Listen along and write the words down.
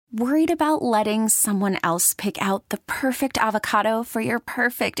Worried about letting someone else pick out the perfect avocado for your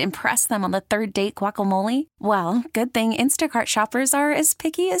perfect impress them on the third date guacamole? Well, good thing Instacart shoppers are as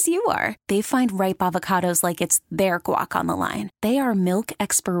picky as you are. They find ripe avocados like it's their guac on the line. They are milk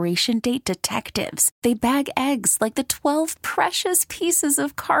expiration date detectives. They bag eggs like the 12 precious pieces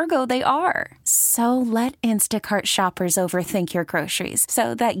of cargo they are. So let Instacart shoppers overthink your groceries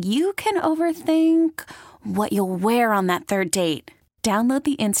so that you can overthink what you'll wear on that third date. Download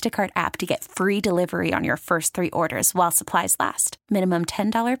the Instacart app to get free delivery on your first 3 orders while supplies last. Minimum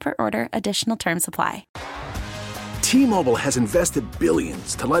 $10 per order. Additional terms apply. T-Mobile has invested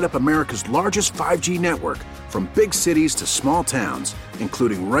billions to light up America's largest 5G network, from big cities to small towns,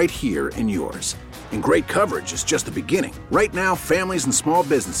 including right here in yours. And great coverage is just the beginning. Right now, families and small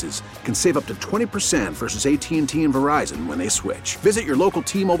businesses can save up to 20% versus AT&T and Verizon when they switch. Visit your local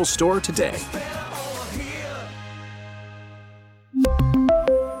T-Mobile store today.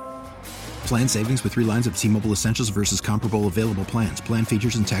 Plan savings with 3 lines of T-Mobile Essentials versus comparable available plans. Plan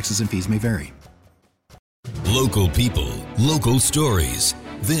features and taxes and fees may vary. Local people, local stories.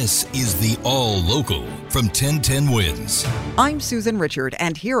 This is the All Local from 1010 Wins. I'm Susan Richard,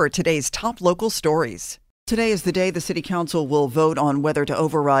 and here are today's top local stories. Today is the day the City Council will vote on whether to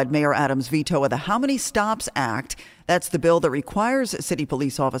override Mayor Adams' veto of the How Many Stops Act. That's the bill that requires city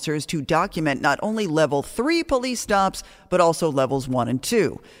police officers to document not only level 3 police stops, but also levels 1 and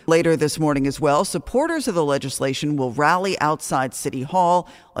 2. Later this morning as well, supporters of the legislation will rally outside City Hall.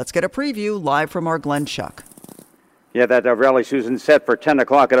 Let's get a preview live from our Glenn Schuck. Yeah, that rally, Susan, set for 10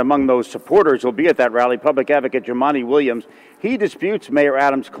 o'clock. And among those supporters who'll be at that rally, Public Advocate Jumaane Williams. He disputes Mayor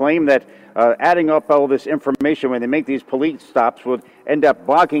Adams' claim that adding up all this information when they make these police stops would end up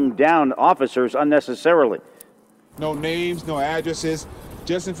bogging down officers unnecessarily. No names, no addresses,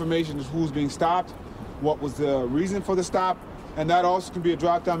 just information of who's being stopped, what was the reason for the stop, and that also can be a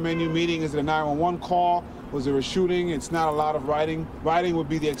drop-down menu meeting. Is it a 911 call? Was there a shooting? It's not a lot of writing. Writing would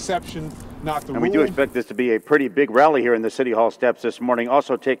be the exception, not the rule. And we do expect this to be a pretty big rally here in the City Hall steps this morning.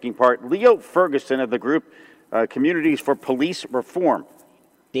 Also taking part, Leo Ferguson of the group Communities for Police Reform.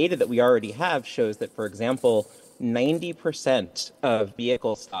 Data that we already have shows that, for example, 90% of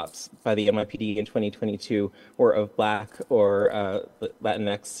vehicle stops by the NYPD in 2022 were of Black or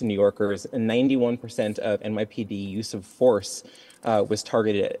Latinx New Yorkers, and 91% of NYPD use of force was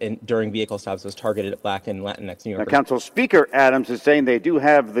targeted during vehicle stops was targeted at Black and Latinx New Yorkers. Now, Council Speaker Adams is saying they do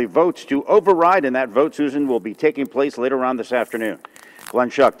have the votes to override, and that vote, Susan, will be taking place later on this afternoon. Glenn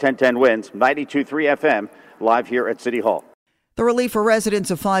Schuck, 1010 Wins, 92.3 FM, live here at City Hall. The relief for residents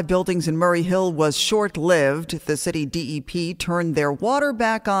of 5 buildings in Murray Hill was short-lived. The city DEP turned their water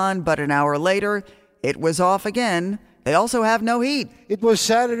back on, but an hour later, it was off again. They also have no heat. It was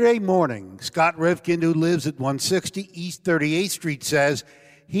Saturday morning. Scott Rifkin, who lives at 160 East 38th Street, says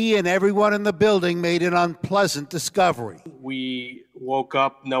he and everyone in the building made an unpleasant discovery. We woke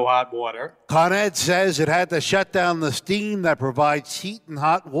up, no hot water. Con Ed says it had to shut down the steam that provides heat and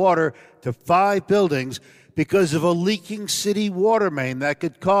hot water to 5 buildings because of a leaking city water main that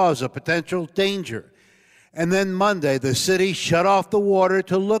could cause a potential danger. And then Monday, the city shut off the water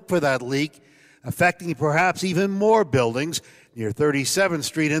to look for that leak, affecting perhaps even more buildings near 37th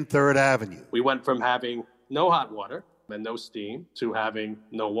Street and 3rd Avenue. We went from having no hot water and no steam to having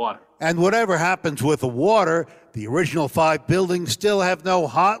no water. And whatever happens with the water, the original 5 buildings still have no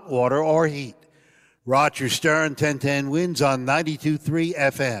hot water or heat. Roger Stern, 1010 Wins on 92.3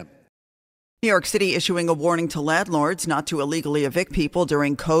 FM. New York City issuing a warning to landlords not to illegally evict people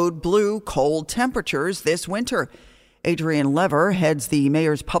during code blue cold temperatures this winter. Adrienne Lever heads the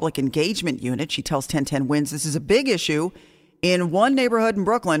mayor's public engagement unit. She tells 1010 Wins this is a big issue in one neighborhood in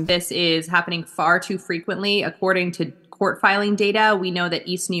Brooklyn. This is happening far too frequently. According to court filing data, we know that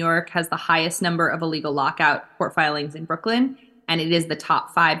East New York has the highest number of illegal lockout court filings in Brooklyn, and it is the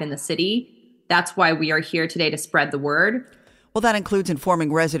top 5 in the city. That's why we are here today to spread the word. Well, that includes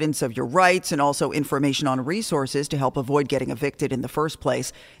informing residents of your rights and also information on resources to help avoid getting evicted in the first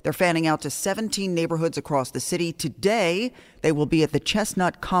place. They're fanning out to 17 neighborhoods across the city. Today, they will be at the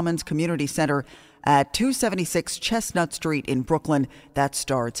Chestnut Commons Community Center at 276 Chestnut Street in Brooklyn. That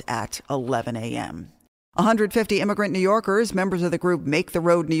starts at 11 a.m. 150 immigrant New Yorkers, members of the group Make the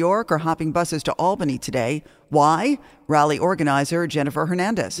Road New York, are hopping buses to Albany today. Why? Rally organizer Jennifer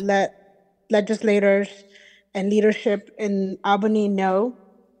Hernandez. Let legislators and leadership in Albany know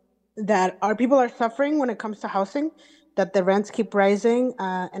that our people are suffering when it comes to housing, that the rents keep rising,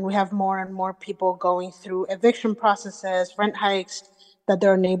 and we have more and more people going through eviction processes, rent hikes that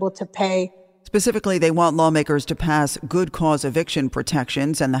they're unable to pay. Specifically, they want lawmakers to pass good cause eviction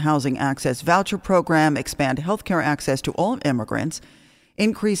protections and the Housing Access Voucher Program, expand health care access to all immigrants.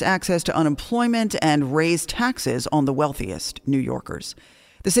 increase access to unemployment, and raise taxes on the wealthiest New Yorkers.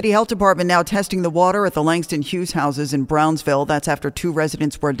 The city health department now testing the water at the Langston Hughes houses in Brownsville. That's after 2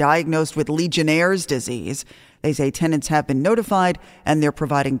 residents were diagnosed with Legionnaire's disease. They say tenants have been notified and they're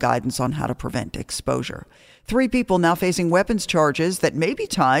providing guidance on how to prevent exposure. 3 people now facing weapons charges that may be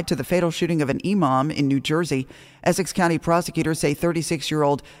tied to the fatal shooting of an imam in New Jersey. Essex County prosecutors say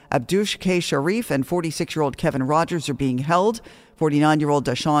 36-year-old Abdush K. Sharif and 46-year-old Kevin Rogers are being held. 49-year-old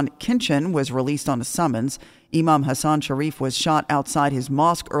Dashawn Kinchin was released on a summons. Imam Hassan Sharif was shot outside his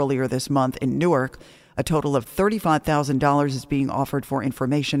mosque earlier this month in Newark. A total of $35,000 is being offered for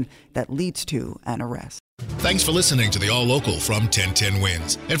information that leads to an arrest. Thanks for listening to the All Local from 1010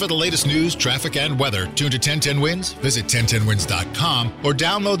 Wins. And for the latest news, traffic, and weather, tune to 1010 Wins, visit 1010wins.com, or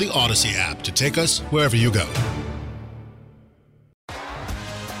download the Odyssey app to take us wherever you go.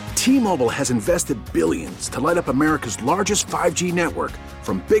 T-Mobile has invested billions to light up America's largest 5G network,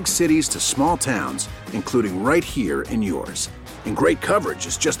 from big cities to small towns, including right here in yours. And great coverage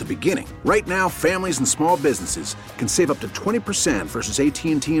is just the beginning. Right now, families and small businesses can save up to 20% versus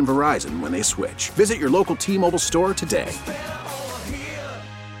AT&T and Verizon when they switch. Visit your local T-Mobile store today.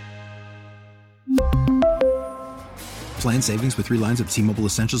 Plan savings with 3 lines of T-Mobile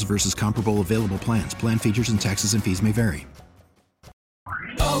Essentials versus comparable available plans. Plan features and taxes and fees may vary.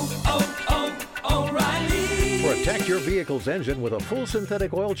 Protect your vehicle's engine with a full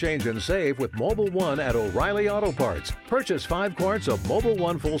synthetic oil change and save with Mobile One at O'Reilly Auto Parts. Purchase 5 quarts of Mobile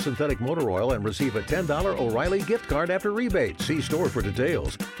One full synthetic motor oil and receive a $10 O'Reilly gift card after rebate. See store for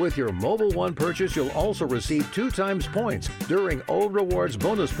details. With your Mobile One purchase, you'll also receive 2 times points during O Rewards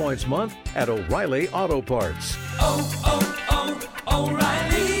Bonus Points Month at O'Reilly Auto Parts.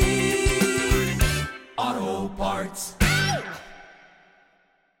 O'Reilly Auto Parts.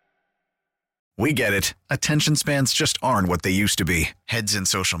 We get it. Attention spans just aren't what they used to be. Heads in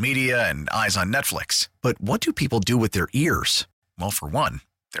social media and eyes on Netflix. But what do people do with their ears? Well, for one,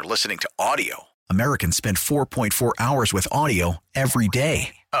 they're listening to audio. Americans spend 4.4 hours with audio every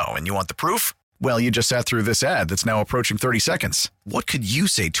day. Oh, and you want the proof? Well, you just sat through this ad that's now approaching 30 seconds. What could you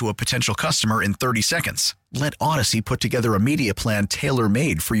say to a potential customer in 30 seconds? Let Odyssey put together a media plan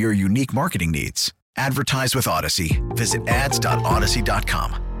tailor-made for your unique marketing needs. Advertise with Odyssey. Visit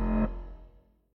ads.odyssey.com.